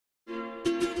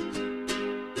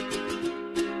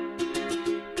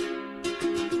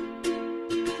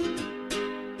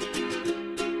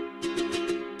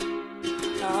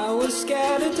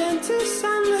dentist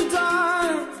and the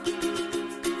dark.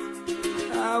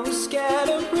 I was scared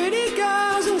of pretty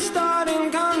girls and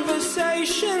starting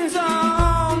conversations.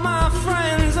 All my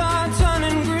friends are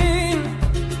turning green.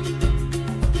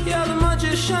 Yeah, the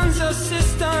magician's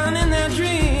assistant in their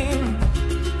dream.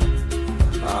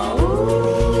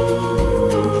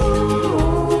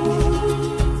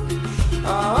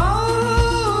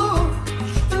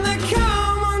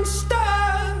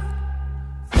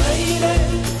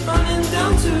 Running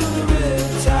down to the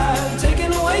Riptide,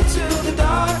 taken away to the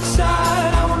dark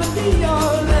side. I wanna be your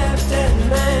left-hand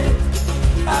man.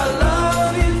 I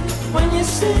love you when you're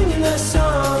singing that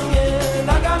song, and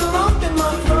I got a lump in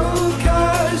my throat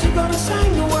 'cause you're gonna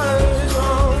sing the words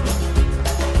wrong.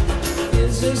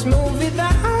 Here's this movie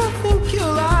that I think you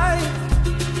like.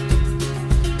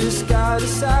 This guy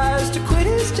decides to quit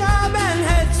his job and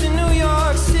head to New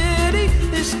York City.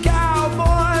 This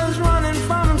cowboy's running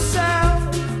from himself.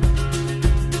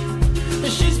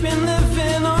 She's been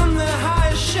living on the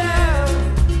highest shelf.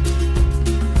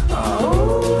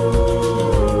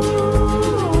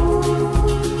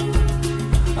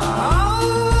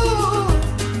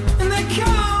 And they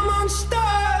come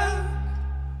unstuck.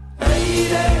 Lady,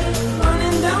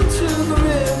 running down to the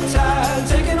Riptide,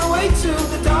 taken away to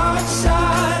the dark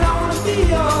side. I wanna be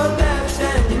your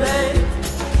left-hand man.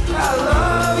 I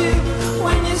love you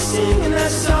when you're singing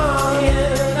that song,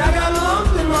 and I got a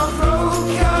lump in my throat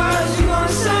 'cause you're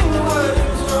gonna sing the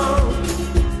words wrong.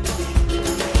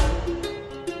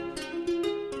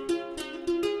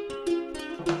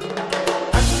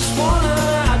 I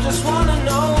just wanna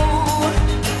know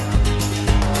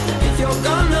if you're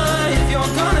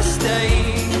gonna stay.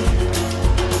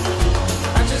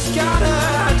 I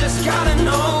just gotta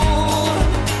know.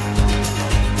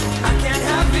 I can't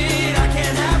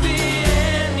have it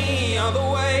any other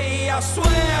way. I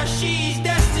swear she's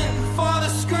destined for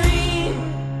the screen.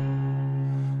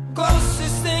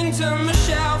 Closest thing to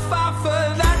Michelle Pfeiffer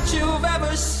that you've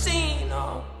ever seen.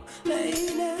 Oh, lady.